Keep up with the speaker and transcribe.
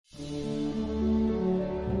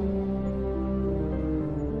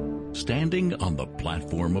standing on the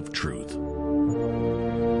platform of truth.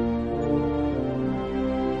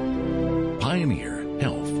 Pioneer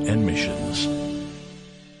Health and Missions.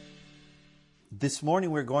 This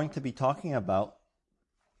morning we're going to be talking about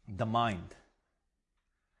the mind.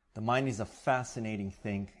 The mind is a fascinating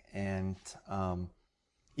thing, and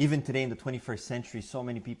even today in the 21st century, so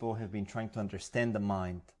many people have been trying to understand the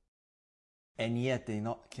mind, and yet they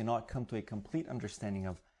cannot come to a complete understanding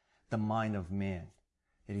of the mind of man.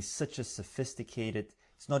 It is such a sophisticated,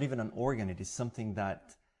 it's not even an organ, it is something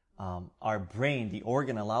that our brain, the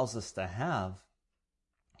organ, allows us to have,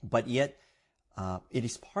 but yet it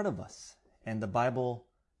is part of us. And the Bible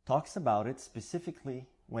talks about it specifically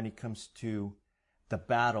when it comes to the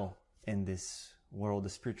battle in this world, the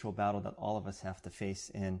spiritual battle that all of us have to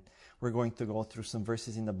face. And we're going to go through some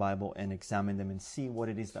verses in the Bible and examine them and see what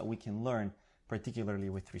it is that we can learn, particularly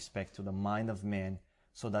with respect to the mind of man,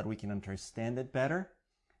 so that we can understand it better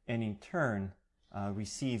and in turn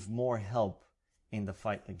receive more help in the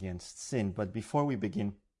fight against sin. But before we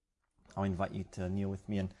begin, I'll invite you to kneel with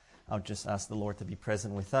me, and I'll just ask the Lord to be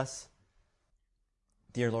present with us.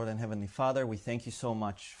 Dear Lord and Heavenly Father, we thank you so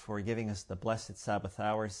much for giving us the blessed Sabbath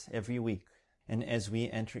hours every week. And as we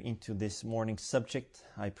enter into this morning's subject,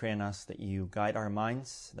 I pray and ask that you guide our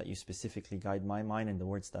minds, that you specifically guide my mind and the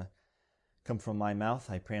words that come from my mouth.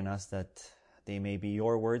 I pray and ask that they may be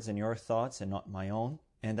your words and your thoughts and not my own,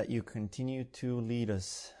 and that you continue to lead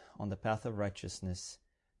us on the path of righteousness,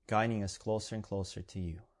 guiding us closer and closer to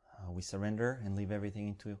you. We surrender and leave everything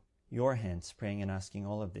into your hands, praying and asking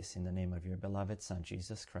all of this in the name of your beloved Son,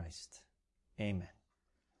 Jesus Christ. Amen.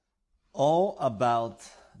 All about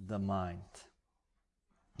the mind.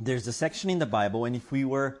 There's a section in the Bible, and if we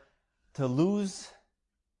were to lose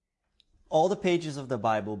all the pages of the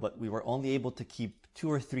Bible, but we were only able to keep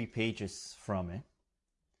 2 or 3 pages from it,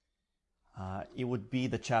 it would be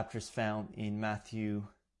the chapters found in Matthew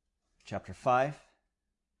chapter 5,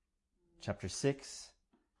 chapter 6,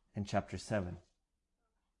 and chapter 7.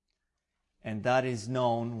 And that is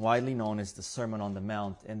widely known as the Sermon on the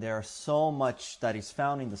Mount. And there are so much that is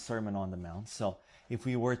found in the Sermon on the Mount. So if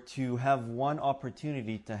we were to have one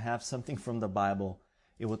opportunity to have something from the Bible,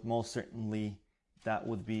 it would most certainly, that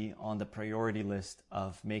would be on the priority list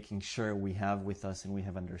of making sure we have with us and we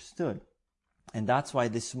have understood. And that's why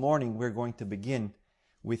this morning we're going to begin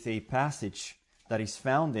with a passage that is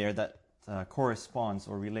found there that corresponds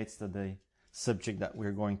or relates to the subject that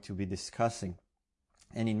we're going to be discussing.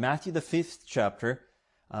 And in Matthew the 5th chapter,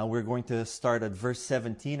 we're going to start at verse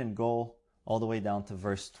 17 and go all the way down to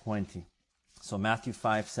verse 20. So Matthew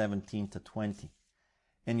 5:17 to 20.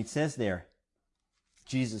 And it says there,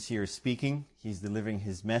 Jesus here is speaking, he's delivering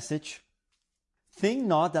his message. Think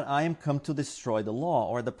not that I am come to destroy the law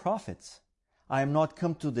or the prophets. I am not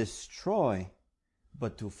come to destroy,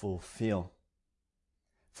 but to fulfill.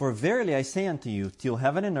 For verily I say unto you, till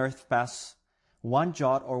heaven and earth pass, one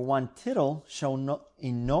jot or one tittle shall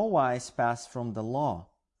in no wise pass from the law,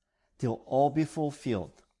 till all be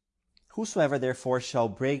fulfilled. Whosoever therefore shall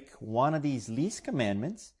break one of these least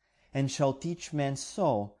commandments, and shall teach men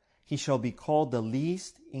so, he shall be called the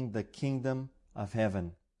least in the kingdom of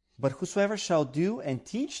heaven. But whosoever shall do and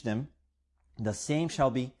teach them, the same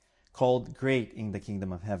shall be called great in the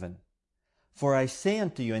kingdom of heaven. For I say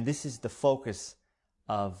unto you, and this is the focus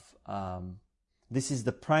of this is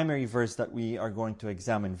the primary verse that we are going to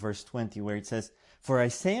examine, verse 20, where it says, For I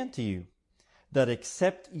say unto you, that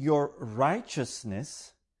except your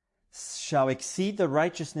righteousness shall exceed the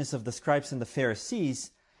righteousness of the scribes and the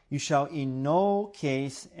Pharisees, you shall in no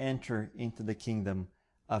case enter into the kingdom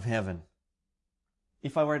of heaven.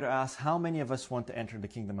 If I were to ask how many of us want to enter the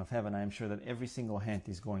kingdom of heaven, I am sure that every single hand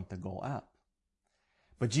is going to go up.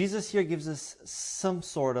 But Jesus here gives us some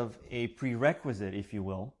sort of a prerequisite, if you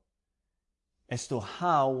will, as to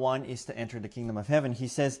how one is to enter the kingdom of heaven. He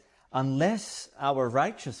says, unless our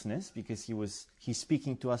righteousness, because he's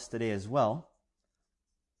speaking to us today as well,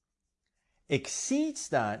 exceeds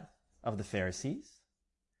that of the Pharisees,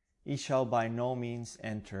 he shall by no means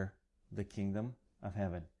enter the kingdom of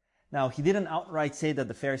heaven. Now, he didn't outright say that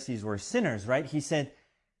the Pharisees were sinners, right? He said,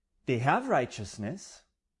 they have righteousness,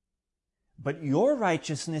 but your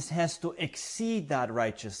righteousness has to exceed that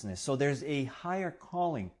righteousness. So there's a higher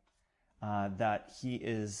calling that he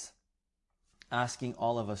is asking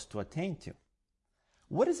all of us to attain to.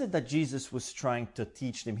 What is it that Jesus was trying to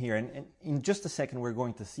teach them here? And in just a second, we're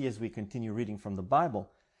going to see as we continue reading from the Bible.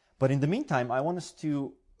 But in the meantime, I want us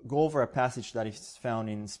to go over a passage that is found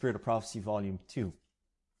in Spirit of Prophecy, Volume 2,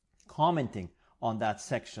 commenting on that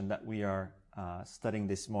section that we are studying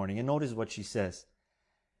this morning. And notice what she says.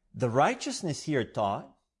 The righteousness here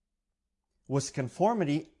taught was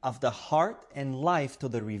conformity of the heart and life to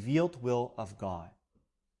the revealed will of God.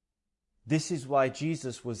 This is why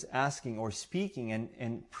Jesus was asking or speaking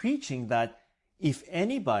and preaching that if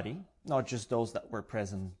anybody, not just those that were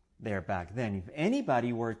present there back then, if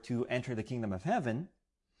anybody were to enter the kingdom of heaven,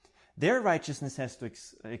 their righteousness has to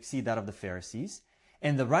exceed that of the Pharisees.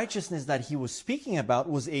 And the righteousness that he was speaking about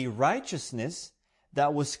was a righteousness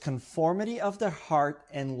that was conformity of the heart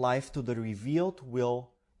and life to the revealed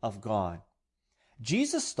will of God.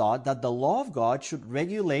 Jesus taught that the law of God should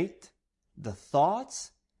regulate the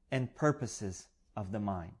thoughts and purposes of the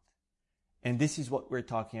mind. And this is what we're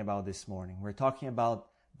talking about this morning. We're talking about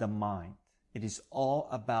the mind. It is all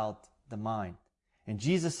about the mind. And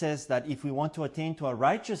Jesus says that if we want to attain to a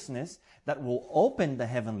righteousness that will open the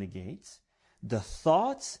heavenly gates, the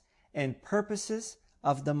thoughts and purposes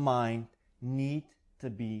of the mind need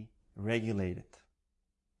to be regulated.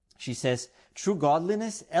 She says, true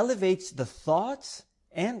godliness elevates the thoughts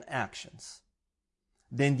and actions.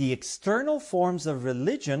 Then the external forms of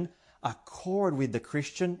religion accord with the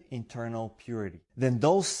Christian internal purity. Then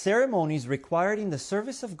those ceremonies required in the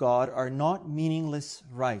service of God are not meaningless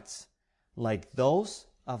rites, like those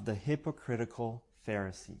of the hypocritical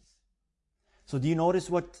Pharisees. So do you notice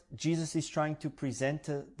what Jesus is trying to present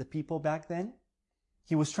to the people back then?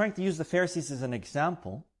 He was trying to use the Pharisees as an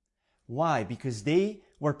example. Why? Because they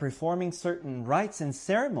were performing certain rites and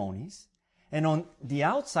ceremonies, and on the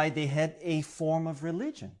outside they had a form of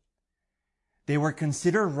religion. They were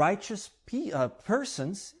considered righteous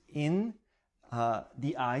persons in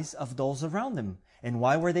the eyes of those around them. And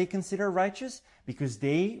why were they considered righteous? Because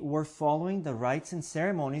they were following the rites and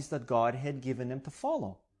ceremonies that God had given them to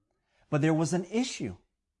follow. But there was an issue.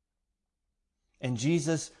 And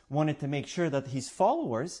Jesus wanted to make sure that his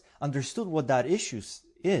followers understood what that issue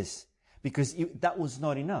is. Because that was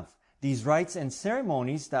not enough. These rites and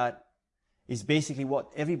ceremonies that is basically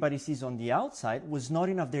what everybody sees on the outside was not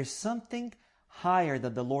enough. There's something higher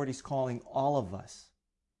that the Lord is calling all of us.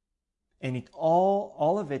 And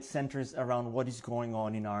all of it centers around what is going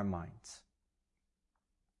on in our minds.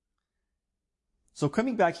 So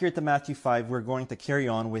coming back here to Matthew 5, we're going to carry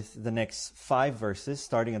on with the next 5 verses,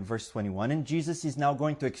 starting at verse 21. And Jesus is now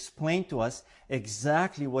going to explain to us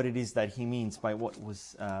exactly what it is that he means by what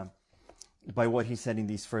he said in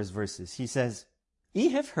these first verses. He says, "Ye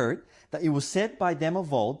have heard that it was said by them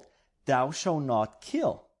of old, Thou shalt not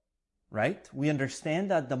kill." Right? We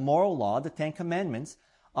understand that the moral law, the 10 Commandments,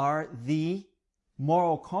 are the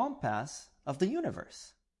moral compass of the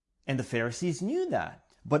universe. And the Pharisees knew that.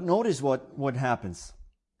 But notice what happens.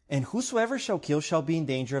 "And whosoever shall kill shall be in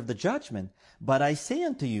danger of the judgment. But I say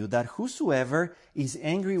unto you that whosoever is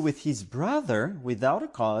angry with his brother without a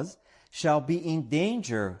cause shall be in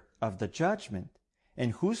danger of the judgment.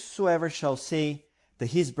 And whosoever shall say to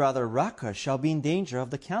his brother Raca shall be in danger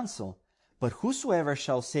of the council. But whosoever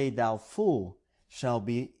shall say, Thou fool, shall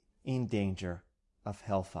be in danger of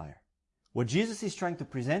hellfire." What Jesus is trying to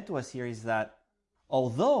present to us here is that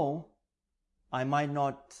although I might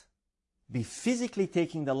not be physically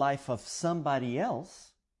taking the life of somebody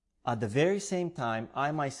else, at the very same time,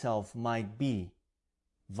 I myself might be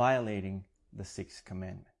violating the 6th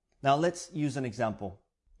commandment. Now let's use an example.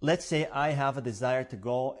 Let's say I have a desire to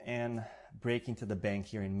go and break into the bank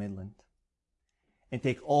here in Midland and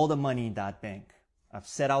take all the money in that bank. I've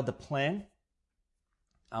set out the plan.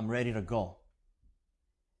 I'm ready to go.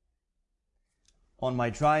 On my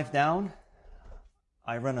drive down,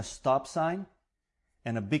 I run a stop sign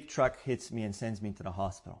and a big truck hits me and sends me to the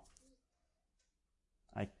hospital.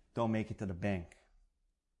 I don't make it to the bank.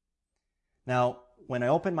 Now, when I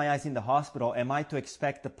open my eyes in the hospital, am I to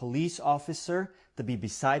expect the police officer to be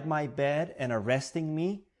beside my bed and arresting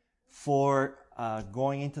me for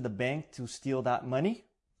going into the bank to steal that money?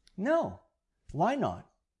 No. Why not?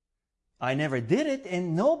 I never did it,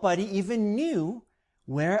 and nobody even knew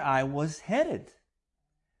where I was headed.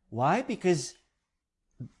 Why? Because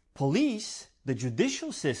police, the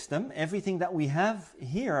judicial system, everything that we have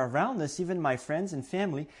here around us, even my friends and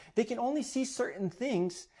family, they can only see certain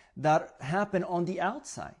things that happen on the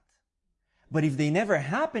outside. But if they never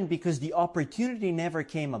happened because the opportunity never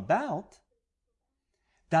came about,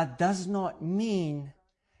 that does not mean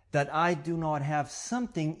that I do not have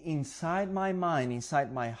something inside my mind,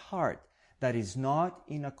 inside my heart, that is not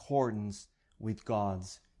in accordance with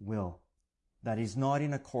God's will. That is not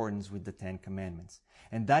in accordance with the 10 Commandments.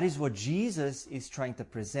 And that is what Jesus is trying to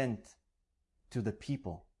present to the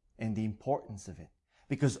people and the importance of it.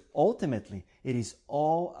 Because ultimately, it is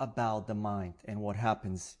all about the mind and what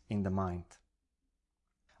happens in the mind.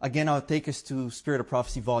 Again, I'll take us to Spirit of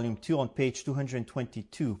Prophecy, Volume 2 on page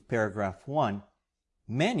 222, paragraph 1.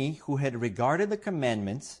 many who had regarded the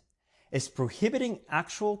commandments as prohibiting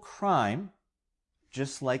actual crime,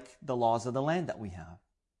 just like the laws of the land that we have.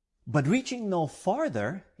 But reaching no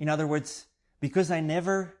farther, in other words, because I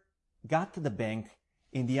never got to the bank,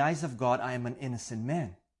 in the eyes of God, I am an innocent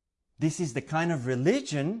man. This is the kind of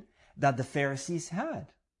religion that the Pharisees had.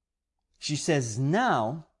 She says,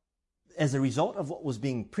 now, as a result of what was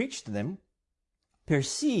being preached to them,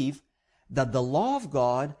 perceive that the law of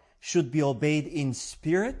God should be obeyed in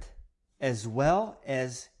spirit as well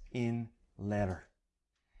as in letter.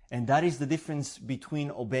 And that is the difference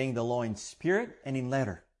between obeying the law in spirit and in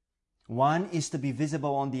letter. One is to be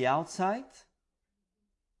visible on the outside,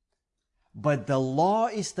 but the law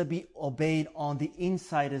is to be obeyed on the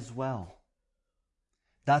inside as well.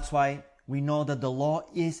 That's why we know that the law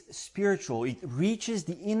is spiritual. It reaches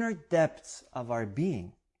the inner depths of our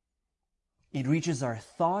being. It reaches our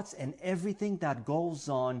thoughts and everything that goes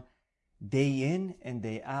on day in and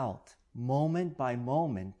day out, moment by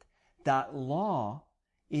moment. That law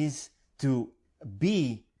is to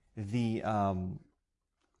be the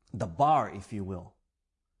bar, if you will,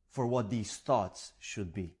 for what these thoughts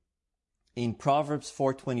should be. In Proverbs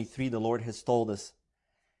 4:23, the Lord has told us,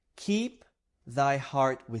 keep thy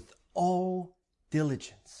heart with all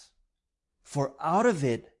diligence, for out of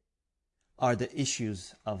it are the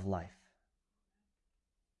issues of life.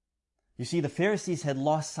 You see, the Pharisees had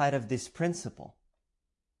lost sight of this principle.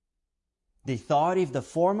 They thought if the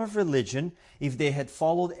form of religion, if they had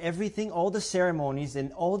followed everything, all the ceremonies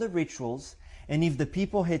and all the rituals, and if the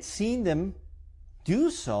people had seen them do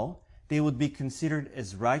so, they would be considered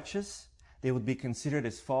as righteous, they would be considered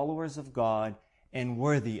as followers of God and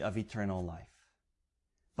worthy of eternal life.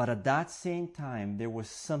 But at that same time, there was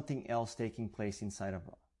something else taking place inside of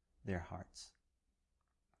their hearts.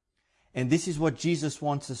 And this is what Jesus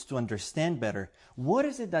wants us to understand better. What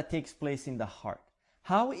is it that takes place in the heart?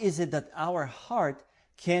 How is it that our heart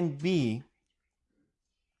can be,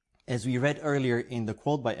 as we read earlier in the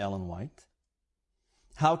quote by Ellen White,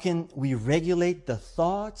 how can we regulate the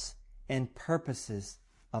thoughts and purposes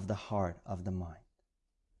of the heart, of the mind?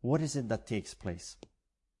 What is it that takes place?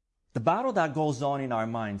 The battle that goes on in our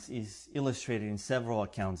minds is illustrated in several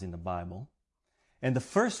accounts in the Bible. And the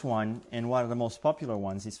first one, and one of the most popular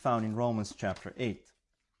ones, is found in Romans chapter 8.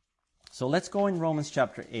 So let's go in Romans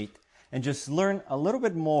chapter 8 and just learn a little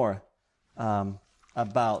bit more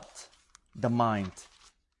about the mind.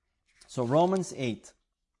 So Romans 8,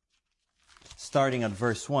 starting at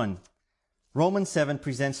verse 1. Romans 7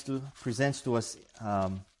 presents to us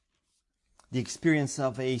the experience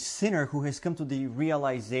of a sinner who has come to the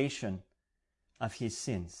realization of his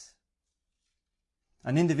sins.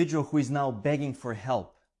 An individual who is now begging for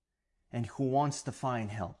help and who wants to find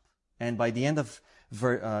help. And by the end of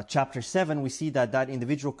chapter 7, we see that that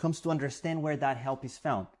individual comes to understand where that help is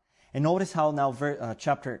found. And notice how now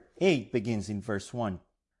chapter 8 begins in verse 1.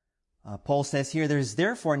 Paul says here, there is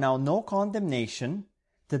therefore now no condemnation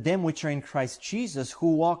to them which are in Christ Jesus,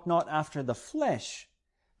 who walk not after the flesh,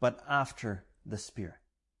 but after the Spirit.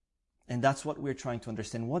 And that's what we're trying to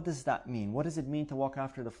understand. What does that mean? What does it mean to walk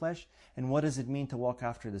after the flesh? And what does it mean to walk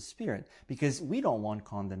after the Spirit? Because we don't want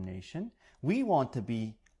condemnation. We want to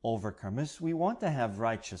be overcomers. We want to have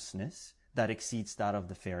righteousness that exceeds that of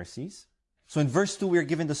the Pharisees. So in verse 2, we're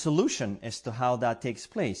given the solution as to how that takes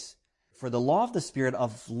place. For the law of the Spirit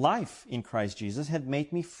of life in Christ Jesus had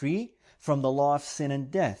made me free from the law of sin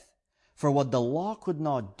and death. For what the law could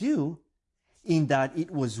not do, in that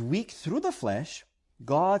it was weak through the flesh,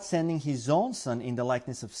 God sending his own Son in the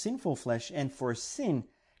likeness of sinful flesh, and for sin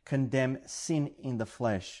condemned sin in the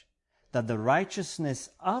flesh, that the righteousness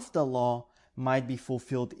of the law might be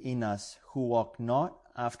fulfilled in us, who walk not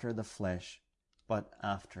after the flesh, but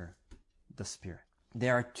after the Spirit.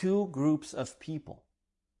 There are two groups of people.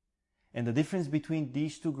 And the difference between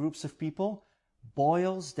these two groups of people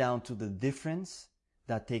boils down to the difference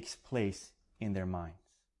that takes place in their minds.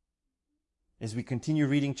 As we continue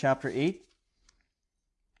reading chapter 8,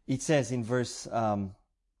 it says in verse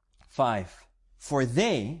 5, for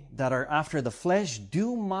they that are after the flesh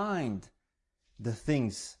do mind the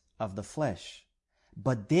things of the flesh,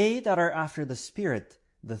 but they that are after the Spirit,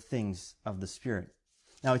 the things of the Spirit.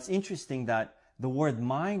 Now it's interesting that the word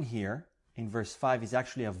mind here in verse 5 is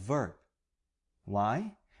actually a verb.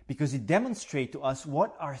 Why? Because it demonstrates to us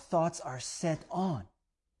what our thoughts are set on.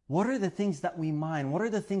 What are the things that we mind? What are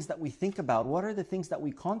the things that we think about? What are the things that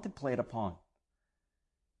we contemplate upon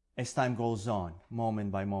as time goes on,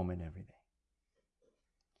 moment by moment, every day?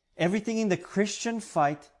 Everything in the Christian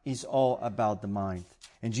fight is all about the mind.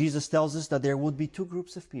 And Jesus tells us that there would be two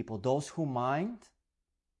groups of people. Those who mind,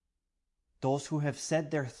 those who have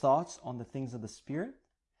set their thoughts on the things of the Spirit,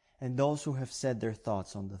 and those who have set their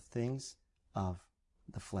thoughts on the things of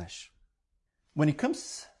the flesh. When it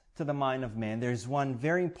comes to the mind of man, there's one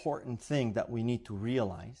very important thing that we need to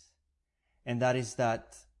realize, and that is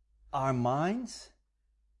that our minds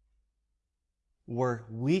were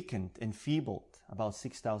weakened, enfeebled about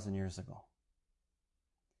 6,000 years ago.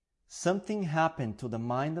 Something happened to the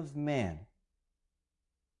mind of man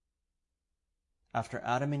after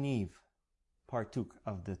Adam and Eve partook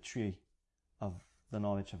of the tree of the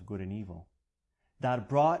knowledge of good and evil that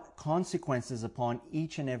brought consequences upon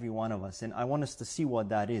each and every one of us. And I want us to see what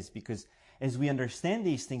that is, because as we understand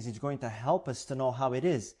these things, it's going to help us to know how it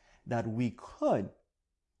is that we could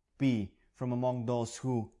be from among those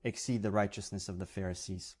who exceed the righteousness of the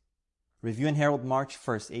Pharisees. Review and Herald, March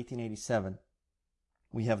 1st, 1887.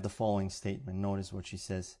 We have the following statement. Notice what she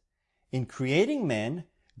says. In creating man,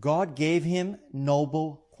 God gave him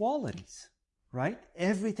noble qualities, right?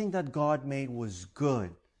 Everything that God made was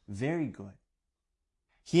good, very good.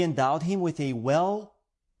 He endowed him with a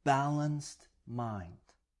well-balanced mind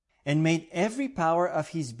and made every power of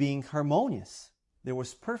his being harmonious. There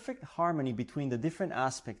was perfect harmony between the different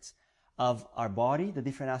aspects of our body, the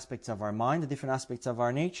different aspects of our mind, the different aspects of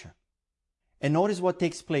our nature. And notice what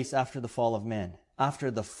takes place after the fall of man.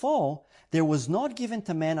 After the fall, there was not given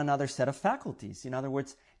to man another set of faculties. In other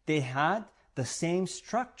words, they had the same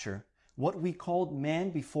structure. What we called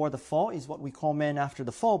man before the fall is what we call man after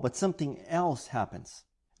the fall, but something else happens.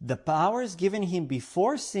 The powers given him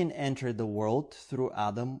before sin entered the world through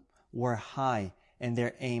Adam were high and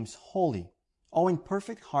their aims holy, all in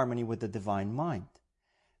perfect harmony with the divine mind.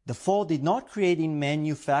 The fall did not create in man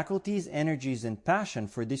new faculties, energies, and passion,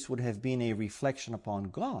 for this would have been a reflection upon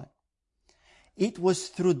God. It was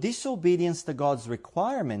through disobedience to God's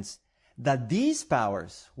requirements that these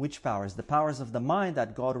powers, which powers? The powers of the mind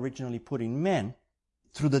that God originally put in men,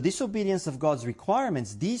 through the disobedience of God's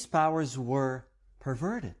requirements, these powers were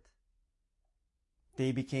perverted.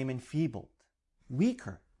 They became enfeebled,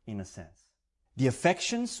 weaker in a sense. The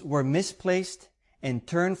affections were misplaced and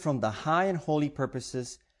turned from the high and holy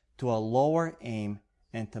purposes to a lower aim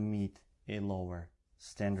and to meet a lower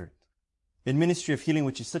standard. In Ministry of Healing,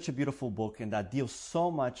 which is such a beautiful book and that deals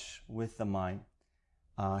so much with the mind,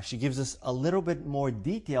 she gives us a little bit more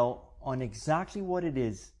detail on exactly what it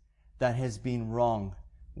is that has been wrong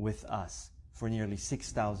with us for nearly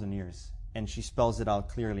 6,000 years. And she spells it out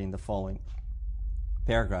clearly in the following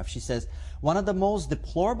paragraph. She says, one of the most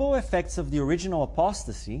deplorable effects of the original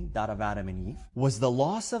apostasy, that of Adam and Eve, was the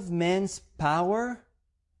loss of man's power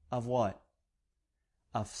of what?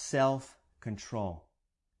 Of self-control.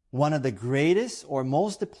 One of the greatest or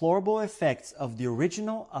most deplorable effects of the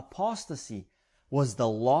original apostasy was the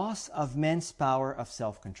loss of man's power of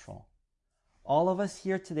self-control. All of us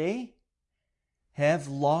here today have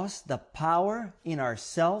lost the power in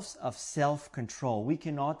ourselves of self-control. We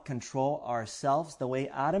cannot control ourselves the way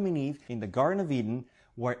Adam and Eve in the Garden of Eden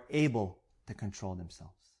were able to control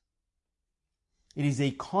themselves. It is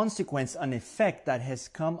a consequence, an effect that has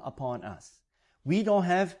come upon us. We don't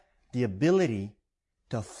have the ability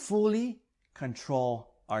to fully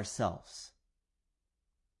control ourselves.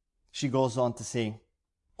 She goes on to say,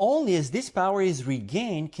 only as this power is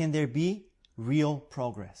regained can there be real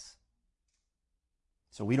progress.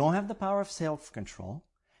 So we don't have the power of self-control,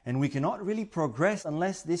 and we cannot really progress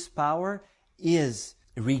unless this power is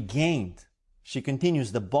regained. She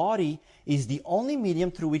continues, the body is the only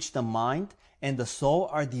medium through which the mind and the soul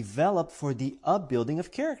are developed for the upbuilding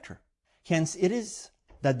of character. Hence it is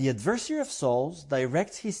that the adversary of souls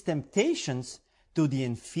directs his temptations to the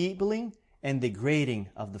enfeebling and degrading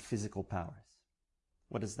of the physical powers.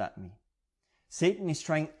 What does that mean? Satan is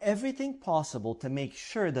trying everything possible to make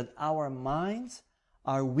sure that our minds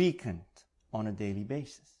are weakened on a daily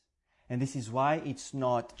basis. And this is why it's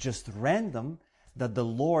not just random that the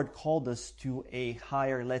Lord called us to a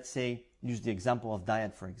higher, let's say, use the example of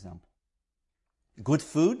diet, for example. Good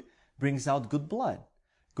food brings out good blood.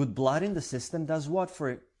 Good blood in the system does what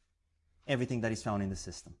for everything that is found in the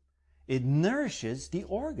system? It nourishes the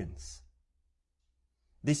organs.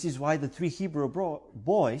 This is why the 3 Hebrew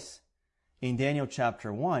boys in Daniel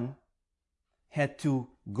chapter 1 had to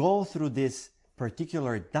go through this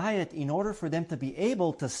particular diet in order for them to be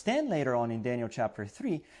able to stand later on in Daniel chapter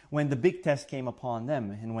 3 when the big test came upon them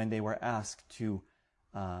and when they were asked to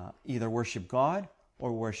either worship God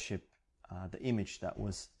or worship the image that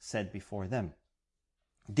was set before them.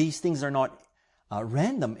 These things are not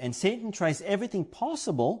random, and Satan tries everything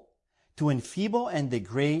possible to enfeeble and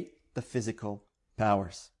degrade the physical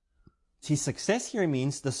powers. His success here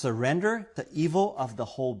means the surrender to evil of the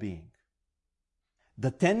whole being. The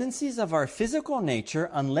tendencies of our physical nature,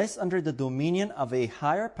 unless under the dominion of a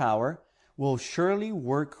higher power, will surely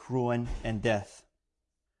work ruin and death.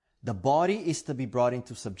 The body is to be brought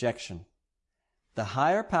into subjection. The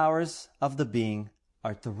higher powers of the being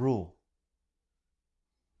are to rule.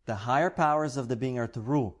 The higher powers of the being are to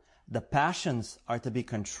rule. The passions are to be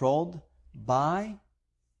controlled by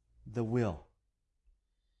the will.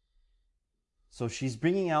 So she's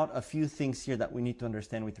bringing out a few things here that we need to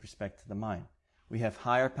understand with respect to the mind. We have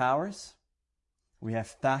higher powers, we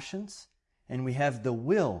have passions, and we have the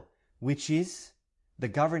will, which is the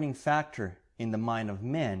governing factor in the mind of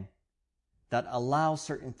man that allows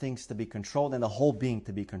certain things to be controlled and the whole being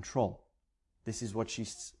to be controlled. This is what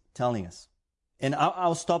she's telling us. And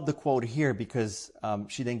I'll stop the quote here because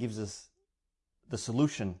she then gives us the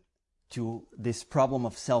solution to this problem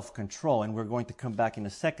of self-control, and we're going to come back in a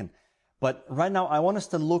second. But right now, I want us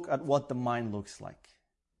to look at what the mind looks like.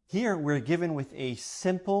 Here, we're given with a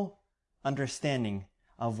simple understanding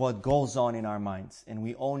of what goes on in our minds. And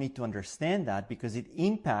we all need to understand that because it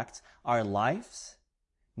impacts our lives,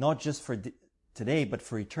 not just for today, but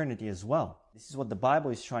for eternity as well. This is what the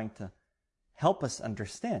Bible is trying to help us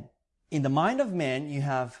understand. In the mind of man, you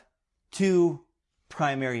have two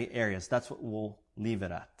primary areas. That's what we'll leave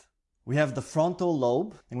it at. We have the frontal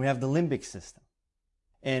lobe and we have the limbic system.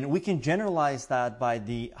 And we can generalize that by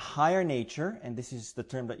the higher nature, and this is the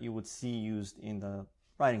term that you would see used in the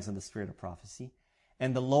writings of the Spirit of Prophecy,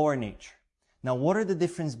 and the lower nature. Now, what are the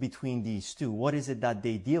difference between these two? What is it that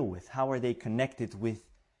they deal with? How are they connected with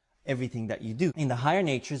everything that you do? In the higher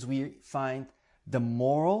natures, we find the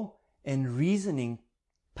moral and reasoning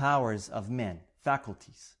powers of men,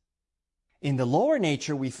 faculties. In the lower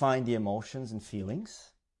nature, we find the emotions and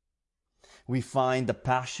feelings. We find the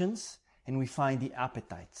passions, and we find the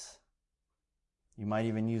appetites. You might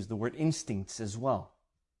even use the word instincts as well.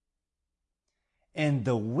 And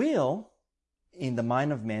the will, in the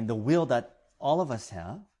mind of man, the will that all of us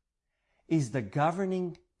have, is the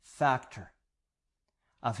governing factor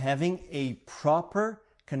of having a proper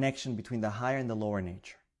connection between the higher and the lower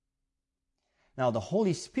nature. Now, the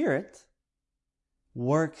Holy Spirit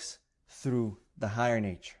works through the higher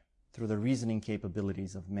nature, through the reasoning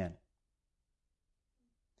capabilities of men.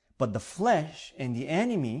 But the flesh and the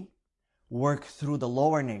enemy work through the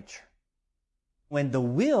lower nature. When the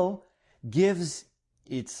will gives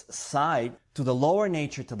its side to the lower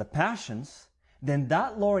nature, to the passions, then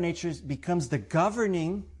that lower nature becomes the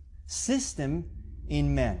governing system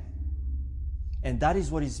in man. And that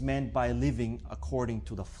is what is meant by living according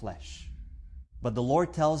to the flesh. But the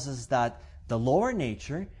Lord tells us that the lower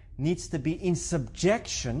nature needs to be in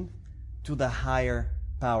subjection to the higher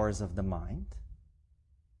powers of the mind.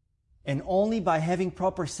 And only by having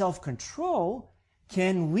proper self-control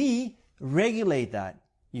can we regulate that.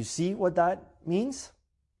 You see what that means?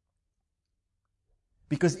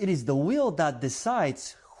 Because it is the will that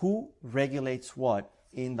decides who regulates what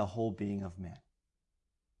in the whole being of man.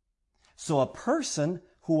 So a person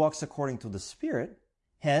who walks according to the Spirit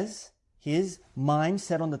has his mind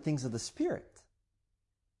set on the things of the Spirit.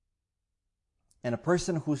 And a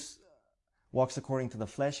person who walks according to the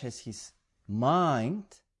flesh has his mind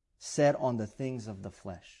set on the things of the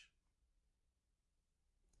flesh.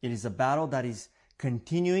 It is a battle that is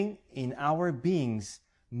continuing in our beings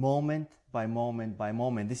moment by moment by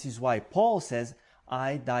moment. This is why Paul says,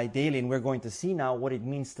 I die daily. And we're going to see now what it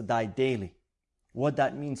means to die daily. What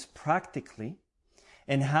that means practically.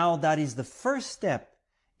 And how that is the first step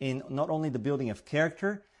in not only the building of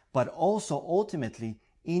character, but also ultimately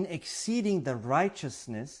in exceeding the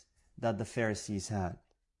righteousness that the Pharisees had.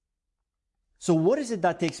 So what is it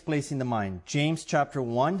that takes place in the mind? James chapter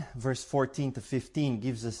 1, verse 14 to 15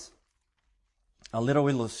 gives us a little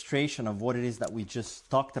illustration of what it is that we just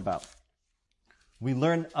talked about. We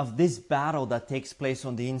learn of this battle that takes place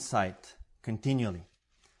on the inside continually.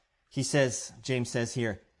 James says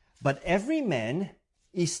here, but every man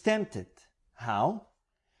is tempted. How?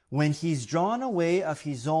 When he is drawn away of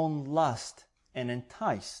his own lust and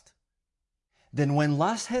enticed. Then when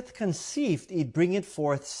lust hath conceived, it bringeth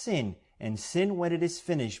forth sin. And sin, when it is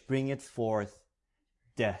finished, bringeth forth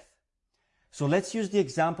death. So let's use the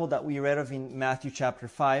example that we read of in Matthew chapter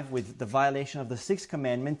 5 with the violation of the sixth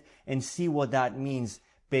commandment and see what that means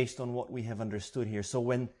based on what we have understood here. So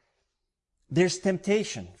when there's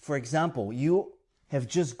temptation, for example, you have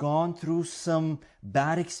just gone through some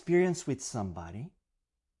bad experience with somebody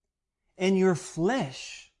and your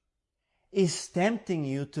flesh is tempting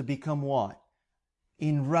you to become what?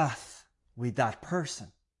 In wrath with that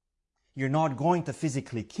person. You're not going to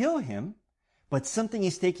physically kill him, but something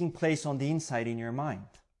is taking place on the inside in your mind.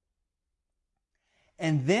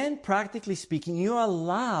 And then, practically speaking, you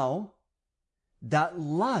allow that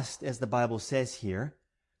lust, as the Bible says here,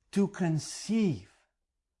 to conceive.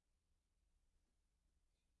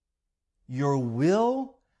 Your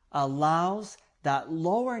will allows that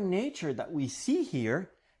lower nature that we see here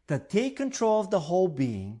to take control of the whole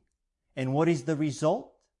being. And what is the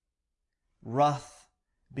result? Wrath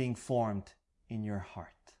being formed in your heart.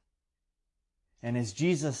 And as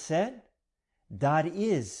Jesus said, that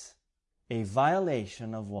is a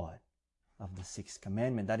violation of what? Of the sixth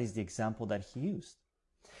commandment. That is the example that he used.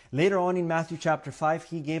 Later on in Matthew chapter 5,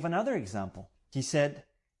 he gave another example. He said,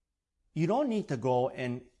 you don't need to go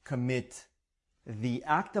and commit the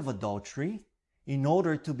act of adultery in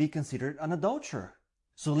order to be considered an adulterer.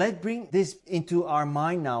 So let's bring this into our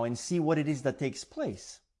mind now and see what it is that takes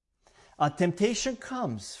place. A temptation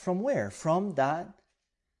comes from where? From that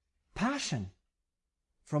passion,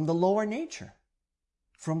 from the lower nature,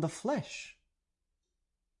 from the flesh.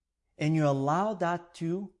 And you allow that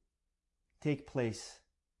to take place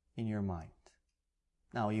in your mind.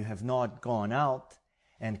 Now, you have not gone out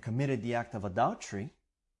and committed the act of adultery,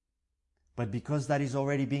 but because that is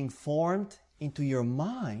already being formed into your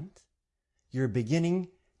mind, you're beginning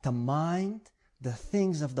to mind the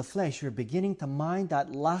things of the flesh. You're beginning to mind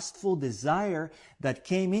that lustful desire that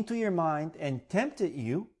came into your mind and tempted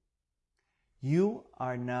you. You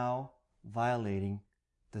are now violating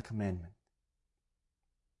the commandment.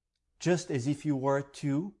 Just as if you were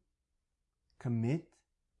to commit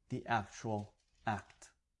the actual act.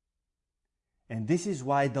 And this is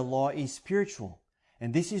why the law is spiritual.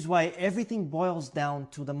 And this is why everything boils down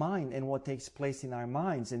to the mind and what takes place in our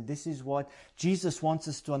minds. And this is what Jesus wants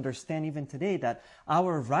us to understand even today, that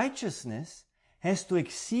our righteousness has to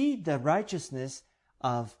exceed the righteousness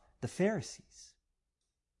of the Pharisees.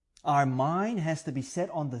 Our mind has to be set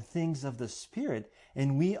on the things of the Spirit,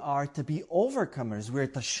 and we are to be overcomers. We're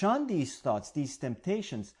to shun these thoughts, these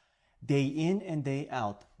temptations, day in and day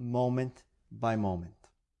out, moment by moment.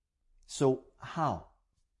 So how?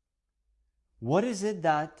 What is it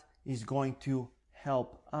that is going to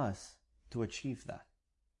help us to achieve that?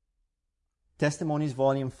 Testimonies,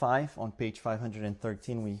 Volume 5, on page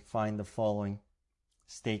 513, we find the following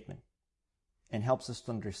statement, and helps us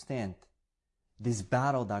to understand this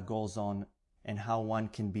battle that goes on and how one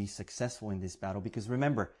can be successful in this battle. Because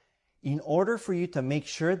remember, in order for you to make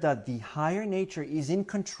sure that the higher nature is in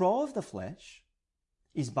control of the flesh,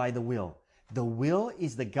 is by the will. The will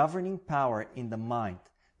is the governing power in the mind.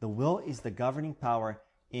 The will is the governing power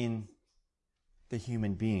in the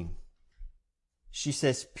human being. She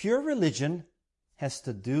says, pure religion has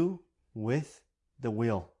to do with the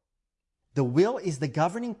will. The will is the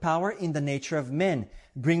governing power in the nature of men,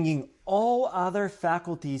 bringing all other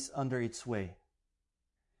faculties under its way.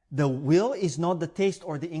 The will is not the taste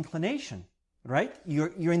or the inclination, right?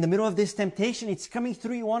 You're in the middle of this temptation. It's coming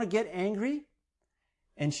through. You want to get angry.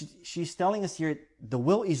 And she's telling us here, the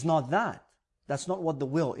will is not that. That's not what the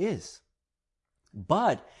will is.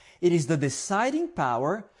 But it is the deciding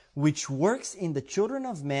power which works in the children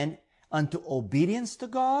of men unto obedience to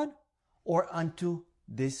God or unto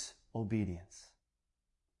disobedience.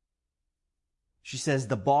 She says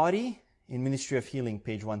the body, in Ministry of Healing,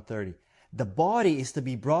 page 130, the body is to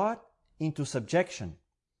be brought into subjection.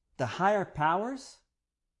 The higher powers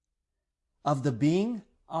of the being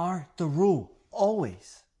are to rule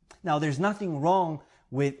always. Now, there's nothing wrong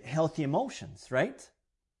with healthy emotions, right?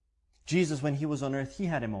 Jesus, when he was on earth, he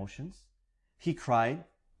had emotions. He cried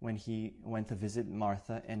when he went to visit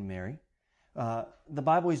Martha and Mary. The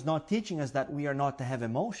Bible is not teaching us that we are not to have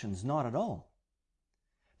emotions, not at all.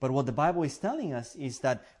 But what the Bible is telling us is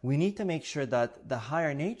that we need to make sure that the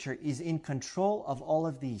higher nature is in control of all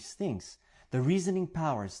of these things. The reasoning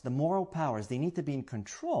powers, the moral powers, they need to be in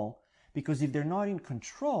control, because if they're not in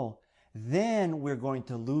control, then we're going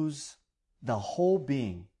to lose the whole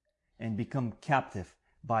being and become captive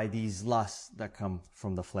by these lusts that come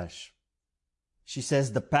from the flesh. She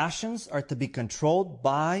says the passions are to be controlled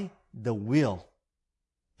by the will.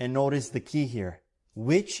 And notice the key here,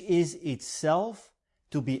 which is itself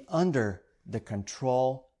to be under the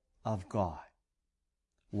control of God.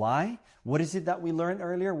 Why? What is it that we learned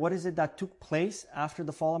earlier? What is it that took place after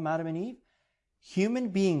the fall of Adam and Eve? Human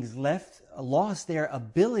beings lost their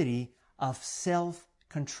ability of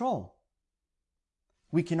self-control.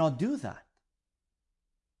 We cannot do that.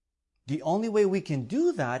 The only way we can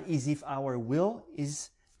do that is if our will is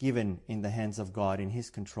given in the hands of God, in His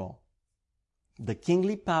control. The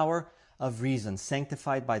kingly power of reason,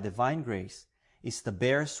 sanctified by divine grace, is to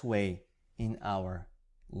bear sway in our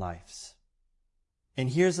lives. And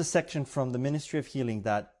here's a section from the Ministry of Healing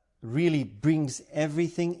that really brings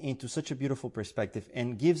everything into such a beautiful perspective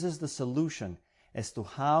and gives us the solution as to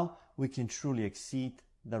how we can truly exceed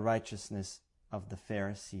the righteousness of the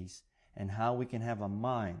Pharisees and how we can have a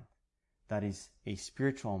mind that is a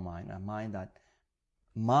spiritual mind, a mind that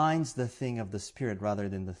minds the thing of the Spirit rather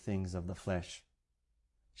than the things of the flesh.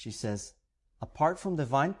 She says, apart from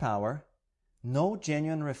divine power, no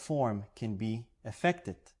genuine reform can be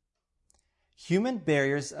effected. Human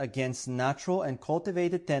barriers against natural and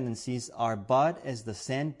cultivated tendencies are but as the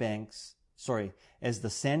sandbank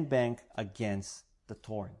against the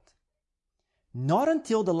torrent. Not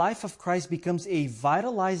until the life of Christ becomes a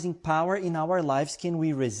vitalizing power in our lives can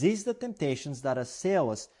we resist the temptations that assail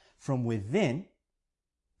us from within,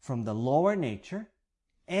 from the lower nature,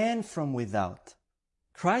 and from without.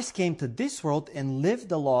 Christ came to this world and lived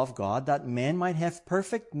the law of God that man might have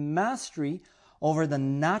perfect mastery over the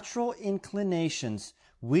natural inclinations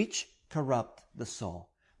which corrupt the soul.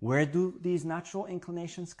 Where do these natural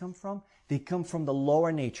inclinations come from? They come from the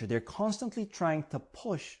lower nature. They're constantly trying to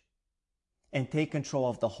push and take control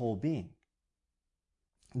of the whole being.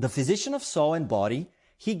 The physician of soul and body,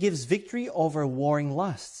 he gives victory over warring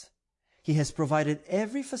lusts. He has provided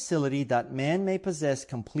every facility that man may possess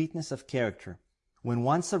completeness of character. When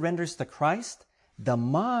one surrenders to Christ, the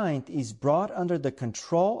mind is brought under the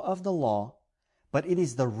control of the law, but it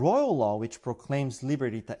is the royal law which proclaims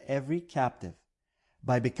liberty to every captive.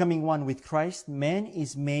 By becoming one with Christ, man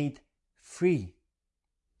is made free.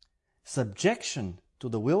 Subjection to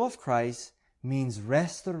the will of Christ means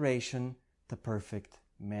restoration to perfect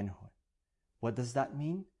manhood. What does that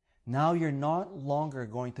mean? Now you're not longer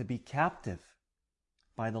going to be captive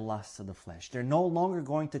by the lusts of the flesh. They're no longer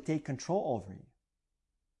going to take control over you.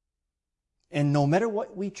 And no matter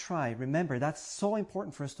what we try, remember, that's so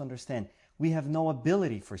important for us to understand. We have no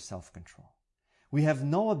ability for self-control. We have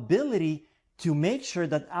no ability to make sure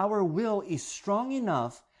that our will is strong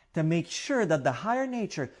enough to make sure that the higher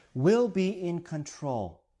nature will be in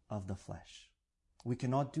control of the flesh. We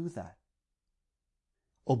cannot do that.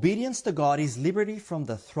 Obedience to God is liberty from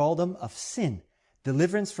the thraldom of sin,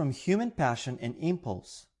 deliverance from human passion and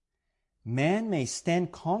impulse. Man may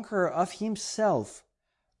stand conqueror of himself,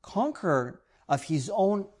 conqueror of his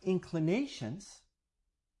own inclinations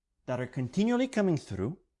that are continually coming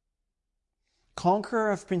through,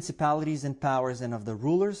 conqueror of principalities and powers and of the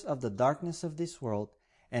rulers of the darkness of this world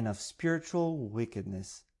and of spiritual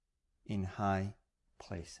wickedness in high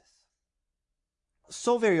places.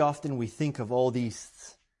 So very often we think of all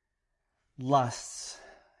these lusts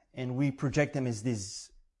and we project them as this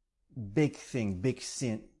big thing, big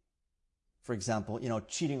sin. For example,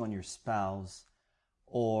 cheating on your spouse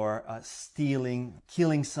or stealing,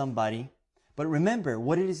 killing somebody. But remember,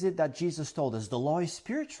 what is it that Jesus told us? The law is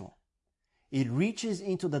spiritual. It reaches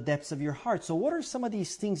into the depths of your heart. So what are some of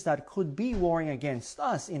these things that could be warring against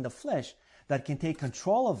us in the flesh that can take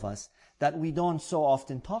control of us that we don't so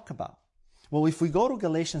often talk about? Well, if we go to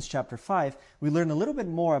Galatians chapter 5, we learn a little bit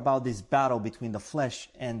more about this battle between the flesh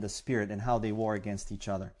and the spirit and how they war against each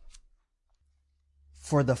other.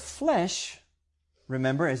 For the flesh,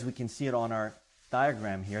 remember, as we can see it on our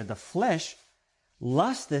diagram here, the flesh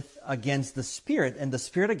lusteth against the spirit and the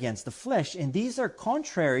spirit against the flesh, and these are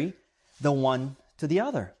contrary the one to the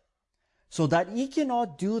other, so that ye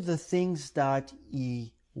cannot do the things that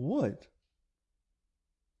ye would.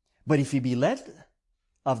 But if ye be led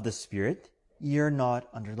of the Spirit, ye are not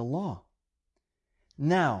under the law.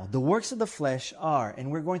 Now, the works of the flesh are,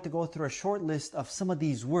 and we're going to go through a short list of some of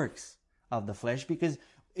these works of the flesh because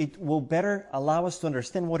it will better allow us to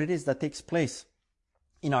understand what it is that takes place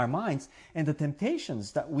in our minds and the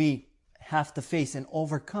temptations that we have to face and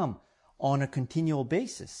overcome on a continual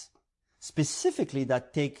basis, specifically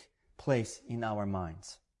that take place in our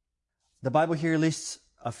minds. The Bible here lists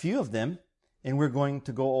a few of them, and we're going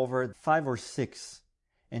to go over 5 or 6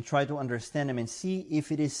 and try to understand them and see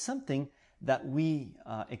if it is something that we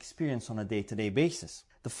experience on a day-to-day basis.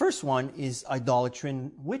 The first one is idolatry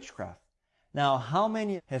and witchcraft. Now, how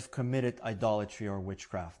many have committed idolatry or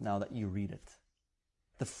witchcraft now that you read it?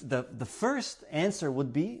 The first answer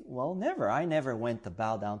would be, well, never. I never went to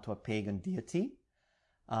bow down to a pagan deity.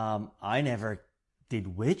 I never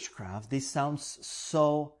did witchcraft. This sounds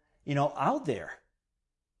so, out there.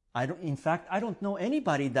 I don't know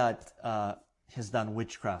anybody that has done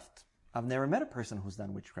witchcraft. I've never met a person who's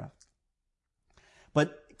done witchcraft.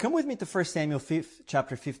 But come with me to 1 Samuel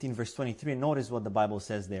chapter 15, verse 23, and notice what the Bible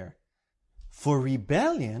says there. For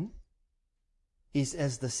rebellion is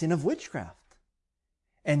as the sin of witchcraft,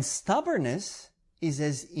 and stubbornness is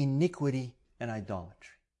as iniquity and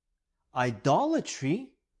idolatry.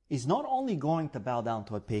 Idolatry is not only going to bow down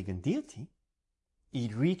to a pagan deity.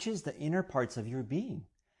 It reaches the inner parts of your being.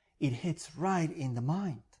 It hits right in the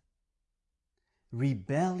mind.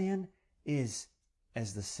 Rebellion is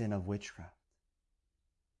as the sin of witchcraft.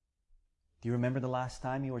 Do you remember the last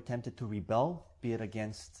time you were tempted to rebel, be it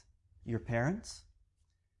against your parents,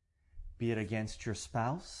 be it against your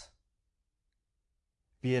spouse,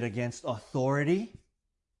 be it against authority,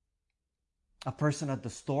 a person at the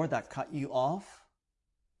store that cut you off,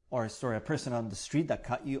 a person on the street that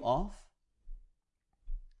cut you off,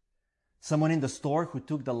 someone in the store who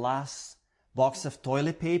took the last box of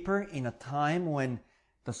toilet paper in a time when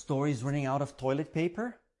the store is running out of toilet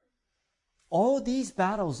paper. All these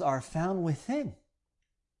battles are found within.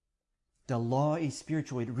 The law is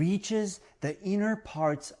spiritual. It reaches the inner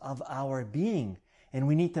parts of our being. And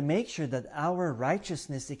we need to make sure that our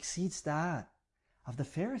righteousness exceeds that of the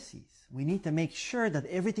Pharisees. We need to make sure that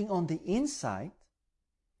everything on the inside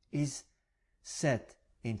is set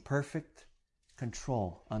in perfect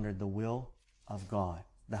control under the will of God.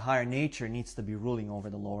 The higher nature needs to be ruling over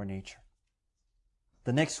the lower nature.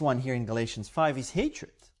 The next one here in Galatians 5 is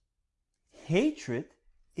hatred. Hatred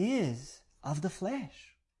is of the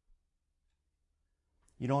flesh.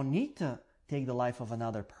 You don't need to take the life of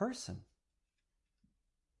another person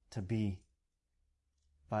to be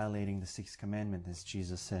violating the sixth commandment, as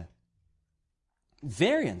Jesus said.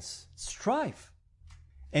 Variance, strife,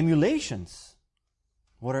 emulations.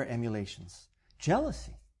 What are emulations?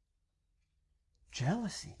 Jealousy,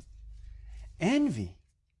 envy.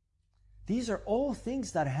 These are all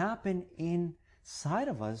things that happen inside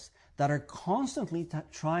of us that are constantly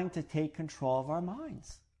trying to take control of our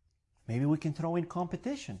minds. Maybe we can throw in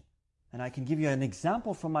competition. And I can give you an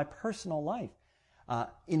example from my personal life.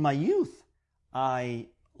 In my youth, I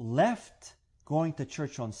left going to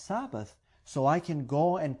church on Sabbath so I can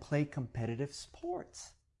go and play competitive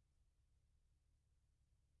sports.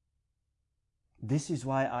 This is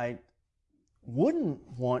why I wouldn't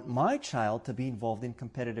want my child to be involved in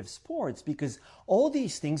competitive sports, because all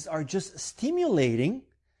these things are just stimulating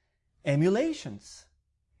emulations.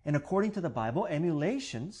 And according to the Bible,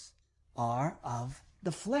 emulations are of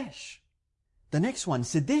the flesh. The next one,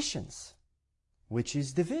 seditions, which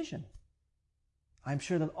is division. I'm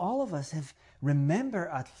sure that all of us have remembered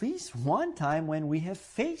at least one time when we have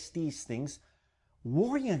faced these things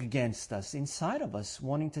warring against us, inside of us,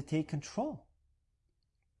 wanting to take control.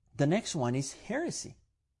 The next one is heresy.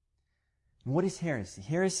 What is heresy?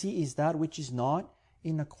 Heresy is that which is not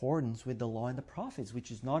in accordance with the law and the prophets,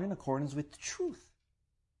 which is not in accordance with the truth.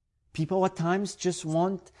 People at times just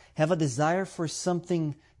have a desire for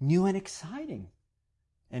something new and exciting.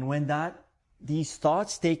 And when these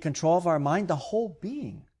thoughts take control of our mind, the whole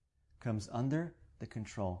being comes under the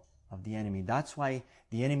control of the enemy. That's why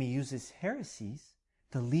the enemy uses heresies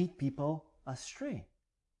to lead people astray.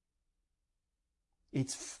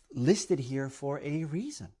 It's listed here for a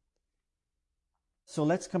reason. So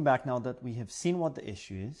let's come back now that we have seen what the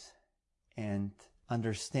issue is and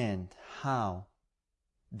understand how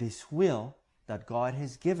this will that God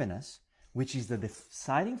has given us, which is the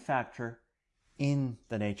deciding factor in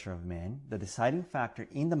the nature of man, the deciding factor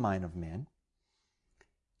in the mind of man,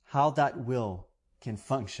 how that will can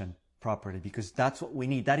function properly, because that's what we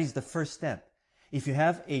need. That is the first step. If you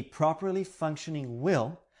have a properly functioning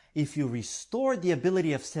will, if you restore the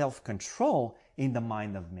ability of self-control in the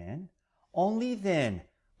mind of man, only then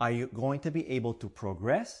are you going to be able to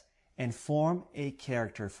progress and form a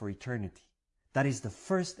character for eternity. That is the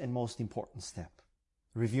first and most important step.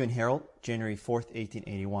 Review and Herald, January 4th,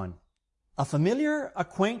 1881. A familiar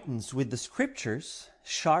acquaintance with the Scriptures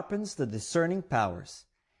sharpens the discerning powers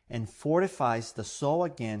and fortifies the soul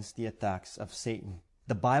against the attacks of Satan.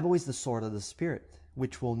 The Bible is the sword of the Spirit,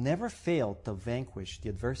 which will never fail to vanquish the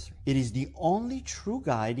adversary. It is the only true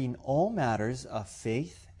guide in all matters of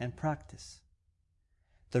faith and practice.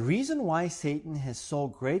 The reason why Satan has so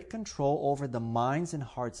great control over the minds and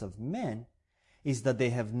hearts of men is that they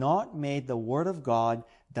have not made the Word of God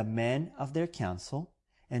the man of their counsel,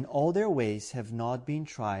 and all their ways have not been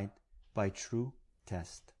tried by true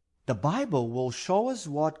test. The Bible will show us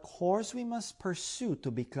what course we must pursue to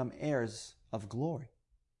become heirs of glory.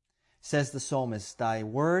 Says the psalmist, "Thy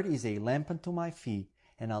word is a lamp unto my feet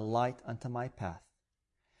and a light unto my path."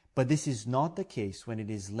 But this is not the case when it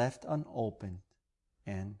is left unopened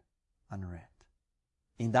and unread.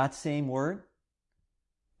 In that same word,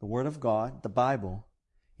 the Word of God, the Bible,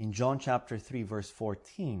 in John chapter 3, verse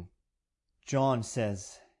 14, John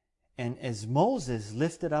says, "And as Moses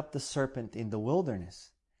lifted up the serpent in the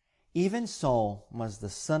wilderness, even so must the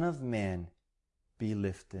Son of Man be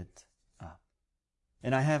lifted up."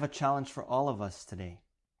 And I have a challenge for all of us today.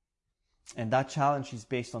 And that challenge is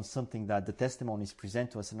based on something that the testimonies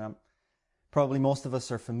present to us. And probably most of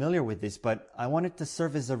us are familiar with this, but I want it to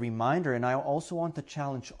serve as a reminder. And I also want to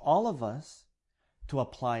challenge all of us to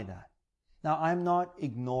apply that. Now, I'm not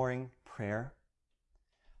ignoring prayer.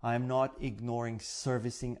 I'm not ignoring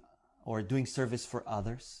servicing or doing service for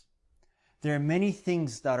others. There are many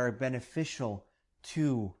things that are beneficial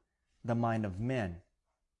to the mind of men.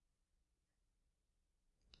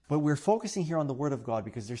 But we're focusing here on the Word of God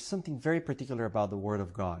because there's something very particular about the Word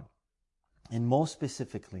of God. And most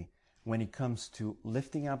specifically, when it comes to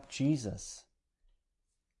lifting up Jesus,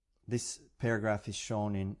 this paragraph is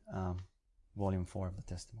shown in volume 4 of the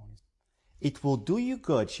Testimonies. It will do you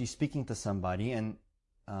good. She's speaking to somebody, and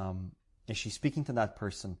as she's speaking to that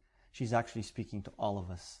person, she's actually speaking to all of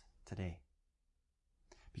us today.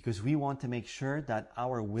 Because we want to make sure that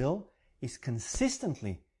our will is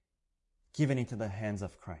consistently given into the hands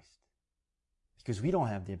of Christ. Because we don't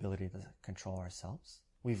have the ability to control ourselves.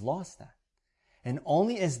 We've lost that. And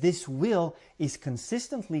only as this will is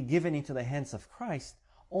consistently given into the hands of Christ,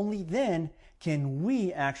 only then can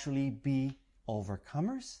we actually be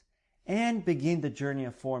overcomers and begin the journey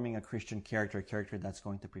of forming a Christian character, a character that's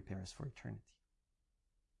going to prepare us for eternity.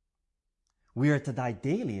 We are to die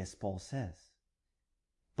daily, as Paul says.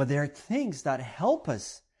 But there are things that help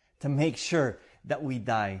us to make sure that we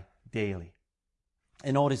die daily.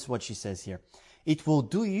 And notice what she says here. It will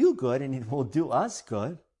do you good and it will do us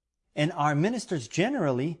good, and our ministers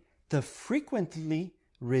generally, to frequently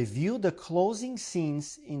review the closing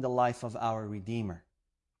scenes in the life of our Redeemer.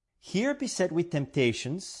 Here beset with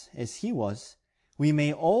temptations, as he was, we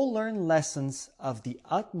may all learn lessons of the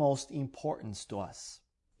utmost importance to us.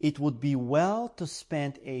 It would be well to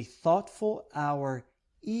spend a thoughtful hour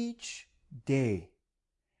each day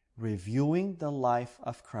reviewing the life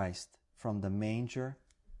of Christ from the manger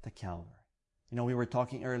to Calvary. You know, we were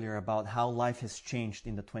talking earlier about how life has changed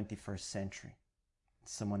in the 21st century.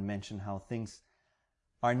 Someone mentioned how things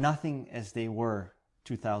are nothing as they were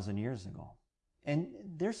 2,000 years ago. And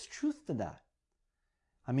there's truth to that.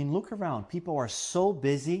 I mean, look around. People are so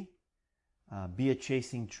busy, be it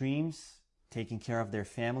chasing dreams, taking care of their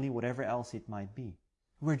family, whatever else it might be.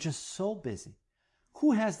 We're just so busy.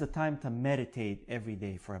 Who has the time to meditate every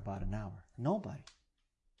day for about an hour? Nobody.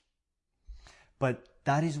 But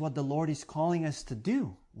that is what the Lord is calling us to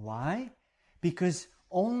do. Why? Because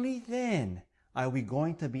only then are we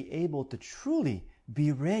going to be able to truly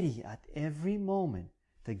be ready at every moment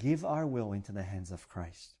to give our will into the hands of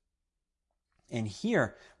Christ. And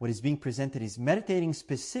here, what is being presented is meditating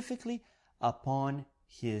specifically upon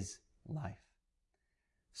His life.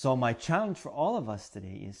 So my challenge for all of us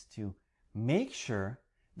today is to make sure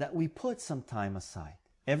that we put some time aside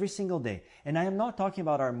every single day. And I am not talking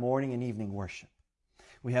about our morning and evening worship.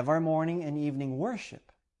 We have our morning and evening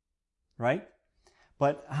worship, right?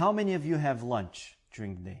 But how many of you have lunch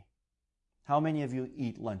during the day? How many of you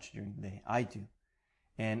eat lunch during the day? I do.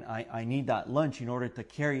 And I need that lunch in order to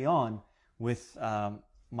carry on with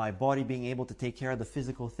my body being able to take care of the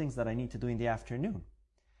physical things that I need to do in the afternoon.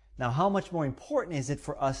 Now, how much more important is it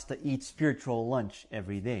for us to eat spiritual lunch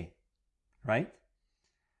every day, right?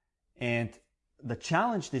 And the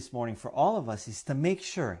challenge this morning for all of us is to make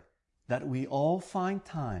sure that we all find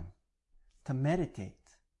time to meditate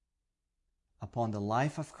upon the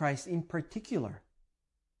life of Christ in particular,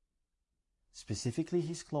 specifically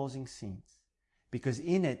His closing scenes, because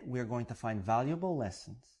in it we are going to find valuable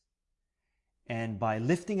lessons. And by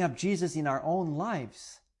lifting up Jesus in our own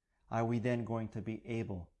lives, are we then going to be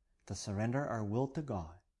able to surrender our will to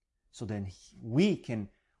God, so then we can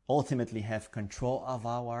ultimately have control of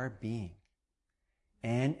our being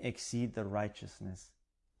and exceed the righteousness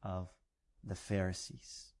of the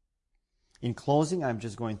Pharisees. In closing, I'm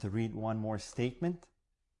just going to read one more statement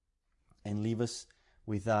and leave us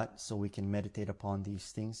with that so we can meditate upon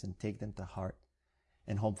these things and take them to heart.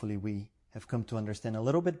 And hopefully we have come to understand a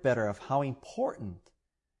little bit better of how important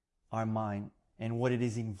our mind and what it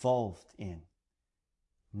is involved in,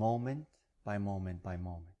 moment by moment by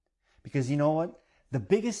moment. Because you know what? The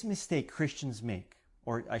biggest mistake Christians make,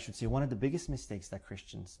 or I should say one of the biggest mistakes that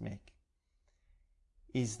Christians make,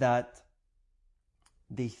 is that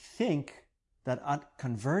they think that at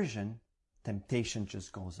conversion, temptation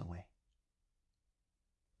just goes away.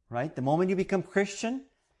 Right? The moment you become Christian,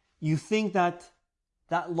 you think that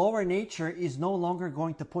that lower nature is no longer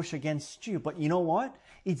going to push against you. But you know what?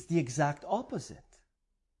 It's the exact opposite.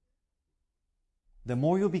 The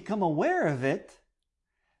more you become aware of it,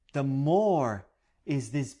 the more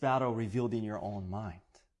is this battle revealed in your own mind.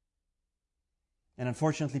 And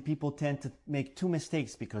unfortunately, people tend to make two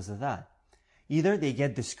mistakes because of that. Either they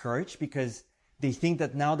get discouraged because They think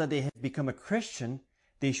that now that they have become a Christian,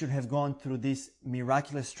 they should have gone through this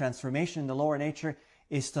miraculous transformation. The lower nature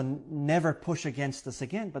is to never push against us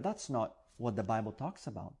again, but that's not what the Bible talks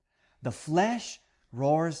about. The flesh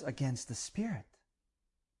roars against the Spirit.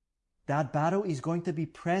 That battle is going to be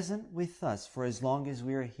present with us for as long as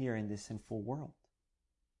we are here in this sinful world.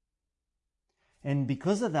 And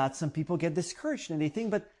because of that, some people get discouraged and they think,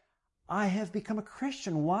 but I have become a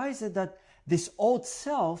Christian. Why is it that this old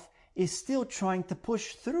self is still trying to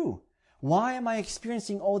push through? Why am I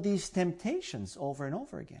experiencing all these temptations over and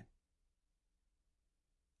over again?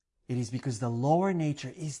 It is because the lower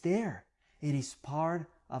nature is there. It is part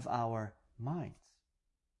of our minds.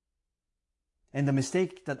 And the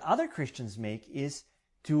mistake that other Christians make is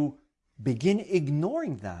to begin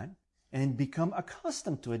ignoring that and become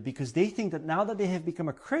accustomed to it, because they think that now that they have become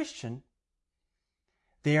a Christian,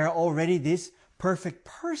 they are already this perfect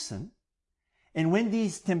person. And when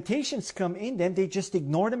these temptations come in them, they just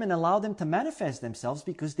ignore them and allow them to manifest themselves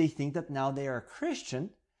because they think that now they are a Christian.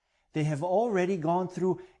 They have already gone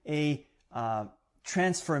through a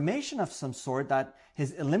transformation of some sort that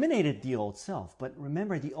has eliminated the old self. But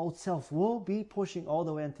remember, the old self will be pushing all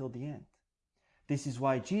the way until the end. This is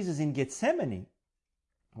why Jesus in Gethsemane,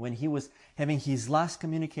 when he was having his last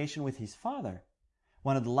communication with his Father,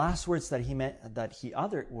 one of the last words that he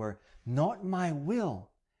uttered were, "Not my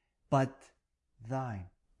will, but thine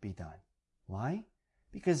be done." Why?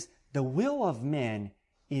 Because the will of man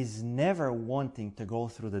is never wanting to go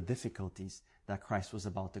through the difficulties that Christ was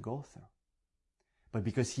about to go through. But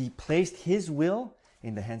because he placed his will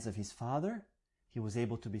in the hands of his Father, he was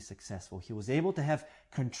able to be successful. He was able to have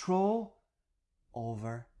control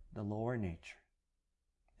over the lower nature.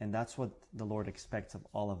 And that's what the Lord expects of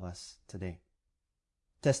all of us today.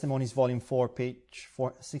 Testimonies, Volume 4, page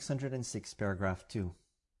 606, paragraph 2.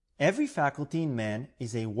 Every faculty in man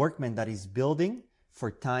is a workman that is building for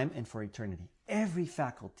time and for eternity. Every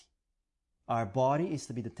faculty. Our body is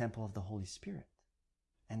to be the temple of the Holy Spirit.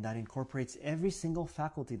 And that incorporates every single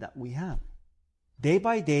faculty that we have. Day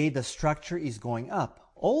by day, the structure is going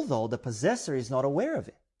up, although the possessor is not aware of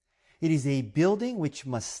it. It is a building which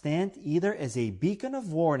must stand either as a beacon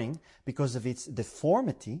of warning because of its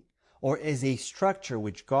deformity, or as a structure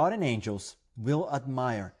which God and angels will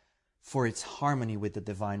admire for its harmony with the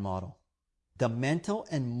divine model. The mental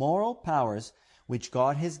and moral powers which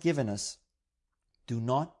God has given us do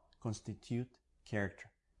not constitute character.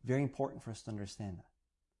 Very important for us to understand that.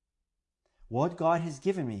 What God has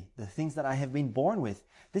given me, the things that I have been born with,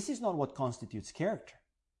 this is not what constitutes character.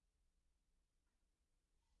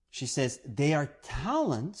 She says they are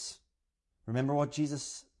talents. Remember what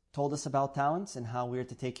Jesus told us about talents and how we are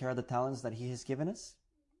to take care of the talents that he has given us?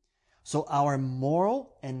 So our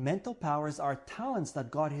moral and mental powers are talents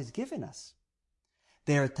that God has given us.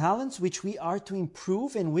 They are talents which we are to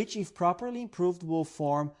improve and which, if properly improved, will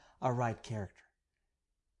form a right character.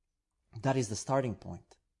 That is the starting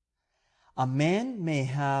point. A man may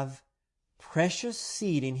have precious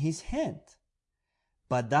seed in his hand,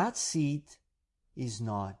 but that seed is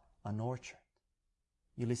not an orchard.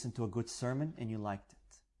 You listen to a good sermon and you liked it.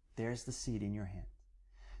 There's the seed in your hand.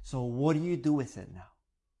 So what do you do with it now?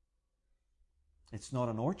 It's not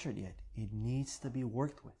an orchard yet. It needs to be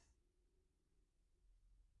worked with.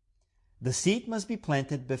 The seed must be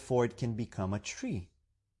planted before it can become a tree.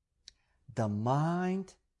 The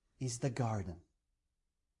mind is the garden.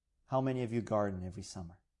 How many of you garden every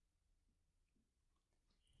summer?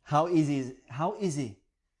 How easy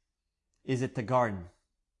is it to garden?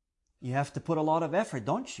 You have to put a lot of effort,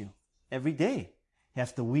 don't you? Every day. You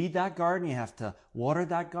have to weed that garden. You have to water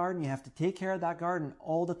that garden. You have to take care of that garden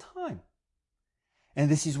all the time. And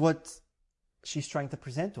this is what she's trying to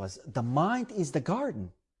present to us. The mind is the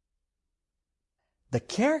garden. The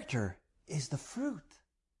character is the fruit.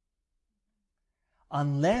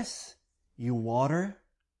 Unless you water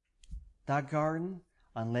that garden,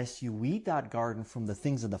 unless you weed that garden from the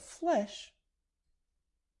things of the flesh,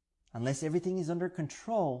 unless everything is under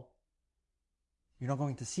control, you're not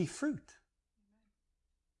going to see fruit.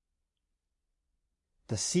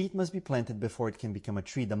 The seed must be planted before it can become a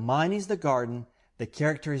tree. The mind is the garden. The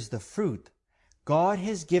character is the fruit. God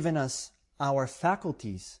has given us our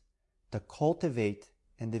faculties to cultivate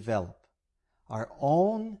and develop. Our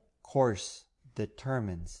own course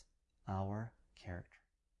determines our character.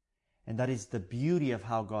 And that is the beauty of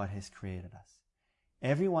how God has created us.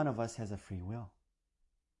 Every one of us has a free will.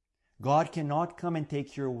 God cannot come and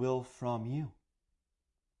take your will from you.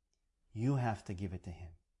 You have to give it to Him.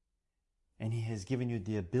 And He has given you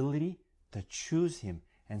the ability to choose Him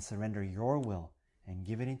and surrender your will and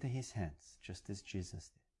give it into His hands, just as Jesus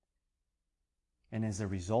did. And as a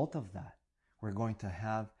result of that, we're going to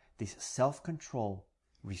have this self-control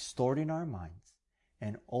restored in our minds,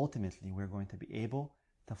 and ultimately we're going to be able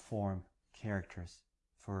to form characters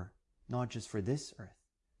for not just for this earth,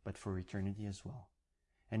 but for eternity as well.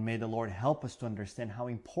 And may the Lord help us to understand how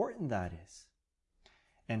important that is,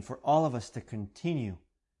 and for all of us to continue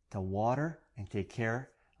to water and take care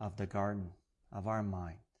of the garden of our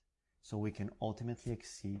mind, so we can ultimately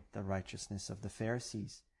exceed the righteousness of the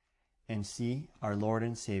Pharisees and see our Lord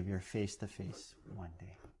and Savior face to face one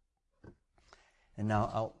day. And now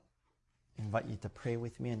I'll invite you to pray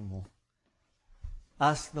with me, and we'll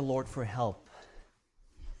ask the Lord for help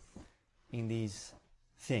in these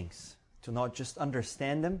things, to not just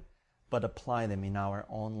understand them, but apply them in our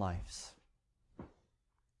own lives.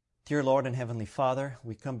 Dear Lord and Heavenly Father,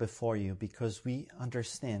 we come before you because we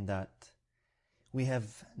understand that we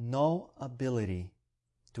have no ability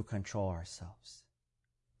to control ourselves.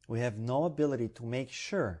 We have no ability to make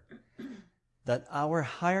sure that our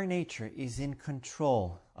higher nature is in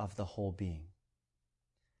control of the whole being.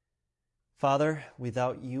 Father,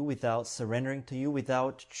 without you, without surrendering to you,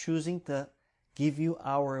 without choosing to give you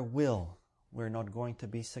our will, we're not going to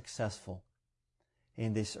be successful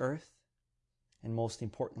in this earth. And most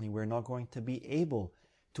importantly, we're not going to be able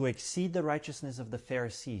to exceed the righteousness of the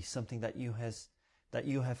Pharisees, something that you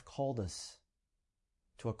have called us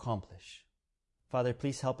to accomplish. Father,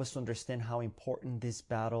 please help us to understand how important this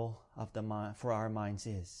battle of the mind for our minds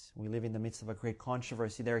is. We live in the midst of a great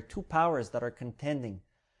controversy. There are two powers that are contending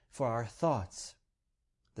for our thoughts: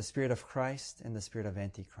 the Spirit of Christ and the Spirit of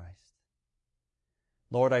Antichrist.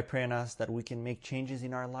 Lord, I pray and ask that we can make changes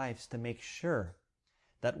in our lives to make sure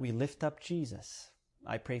that we lift up Jesus.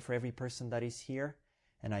 I pray for every person that is here,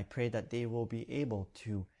 and I pray that they will be able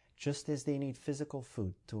to, just as they need physical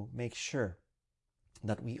food, to make sure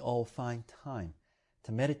that we all find time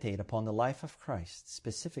to meditate upon the life of Christ,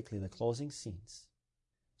 specifically the closing scenes,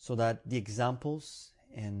 so that the examples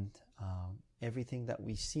and everything that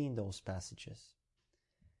we see in those passages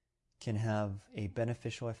can have a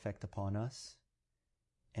beneficial effect upon us,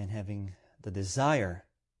 and having the desire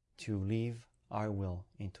to leave our will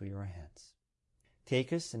into your hands.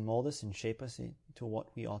 Take us and mold us and shape us into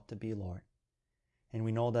what we ought to be, Lord. And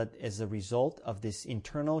we know that as a result of this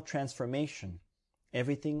internal transformation,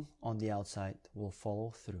 everything on the outside will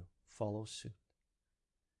follow suit.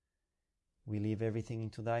 We leave everything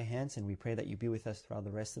into thy hands, and we pray that you be with us throughout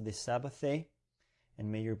the rest of this Sabbath day, and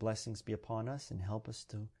may your blessings be upon us, and help us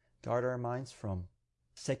to guard our minds from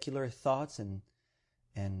secular thoughts and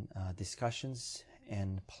discussions,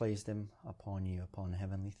 and place them upon you, upon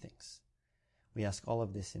heavenly things. We ask all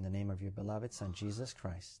of this in the name of your beloved Son, Jesus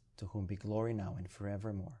Christ, to whom be glory now and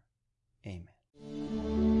forevermore. Amen.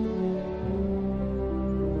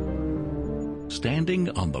 Standing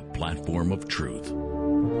on the platform of truth.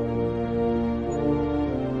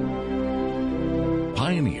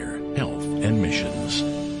 Pioneer Health and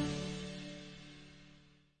Missions.